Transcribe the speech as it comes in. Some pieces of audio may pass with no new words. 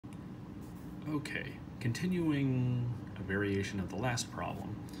Okay, continuing a variation of the last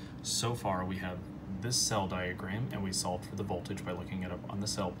problem. So far we have this cell diagram and we solved for the voltage by looking it up on the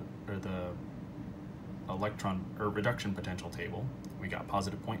cell or the electron or reduction potential table. We got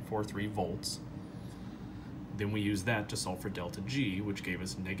positive 0.43 volts. Then we used that to solve for delta G, which gave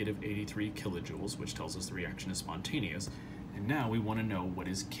us negative 83 kilojoules, which tells us the reaction is spontaneous. And now we want to know what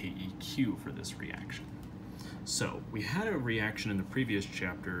is KEQ for this reaction. So we had a reaction in the previous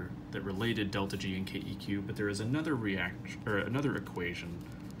chapter that related delta G and KEQ, but there is another reaction or another equation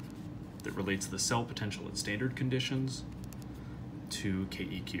that relates the cell potential at standard conditions to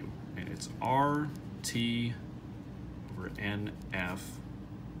KEQ, and it's RT over NF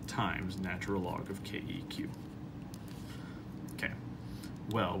times natural log of KEQ. Okay,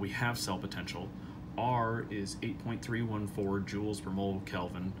 well, we have cell potential. R is 8.314 joules per mole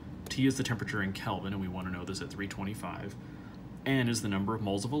Kelvin. T is the temperature in Kelvin, and we want to know this at 325. N is the number of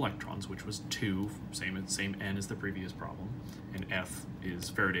moles of electrons, which was 2, same N as the previous problem. And F is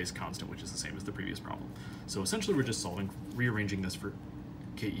Faraday's constant, which is the same as the previous problem. So essentially we're just rearranging this for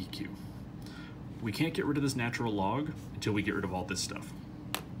KEQ. We can't get rid of this natural log until we get rid of all this stuff.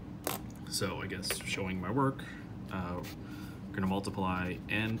 So I guess showing my work, we're going to multiply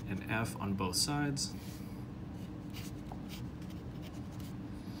N and F on both sides.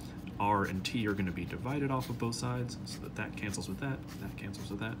 R and T are going to be divided off of both sides, so that that cancels with that, that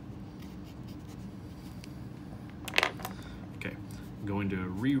cancels with that. Okay, I'm going to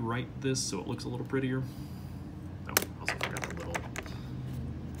rewrite this so it looks a little prettier. Oh, also forgot the little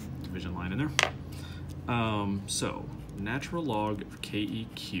division line in there. So natural log of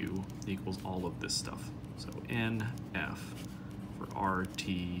KEQ equals all of this stuff. So NF for RT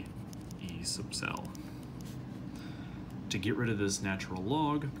E sub cell. To get rid of this natural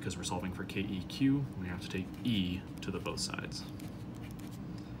log, because we're solving for KEQ, we have to take E to the both sides.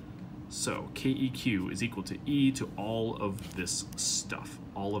 So KEQ is equal to E to all of this stuff.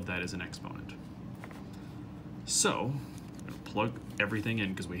 All of that is an exponent. So I'm going to plug everything in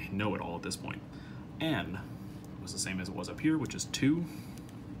because we know it all at this point. N was the same as it was up here, which is 2.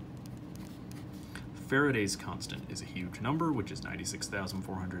 Faraday's constant is a huge number, which is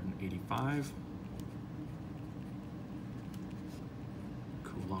 96,485.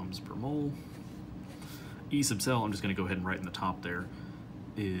 Coulombs per mole. E sub cell, I'm just going to go ahead and write in the top there,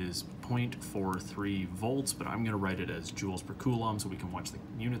 is 0.43 volts, but I'm going to write it as joules per coulomb so we can watch the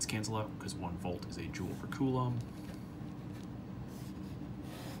units cancel out, because 1 volt is a joule per coulomb.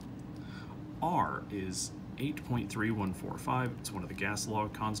 R is 8.3145. It's one of the gas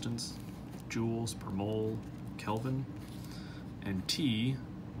log constants, joules per mole Kelvin. And T,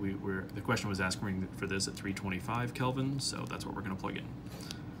 the question was asking for this at 325 Kelvin, so that's what we're going to plug in.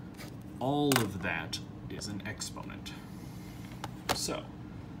 All of that is an exponent. So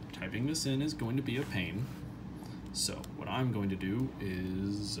typing this in is going to be a pain. So what I'm going to do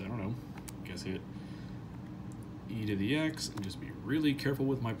is, I don't know, I guess hit e to the x and just be really careful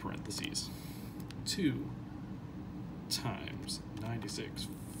with my parentheses. 2 times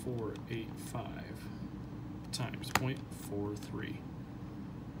 96,485 times 0.43.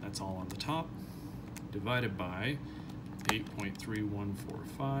 That's all on the top, divided by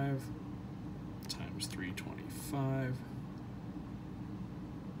 8.3145 times 325.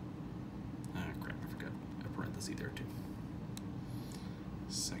 Ah, crap, I forgot a parenthesis there too.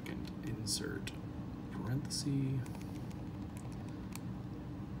 Second insert parenthesis.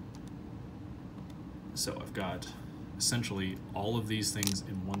 So I've got essentially all of these things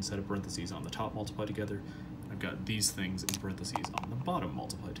in one set of parentheses on the top multiplied together. I've got these things in parentheses on the bottom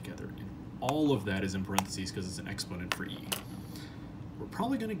multiplied together. And all of that is in parentheses because it's an exponent for E. We're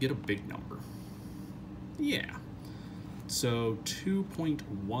probably going to get a big number. Yeah. So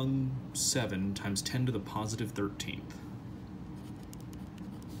 2.17 times 10 to the positive 13th.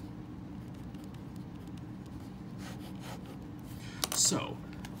 So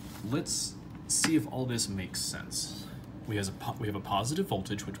let's see if all this makes sense. We have a positive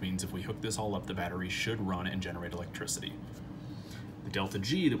voltage, which means if we hook this all up, the battery should run and generate electricity. The delta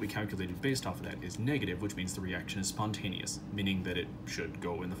G that we calculated based off of that is negative, which means the reaction is spontaneous, meaning that it should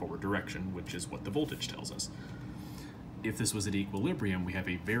go in the forward direction, which is what the voltage tells us. If this was at equilibrium, we have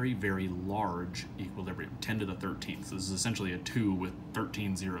a very, very large equilibrium, 10 to the 13th. So this is essentially a 2 with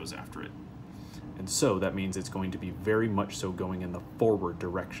 13 zeros after it. And so that means it's going to be very much so going in the forward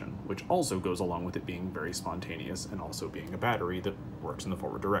direction, which also goes along with it being very spontaneous and also being a battery that works in the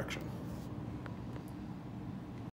forward direction.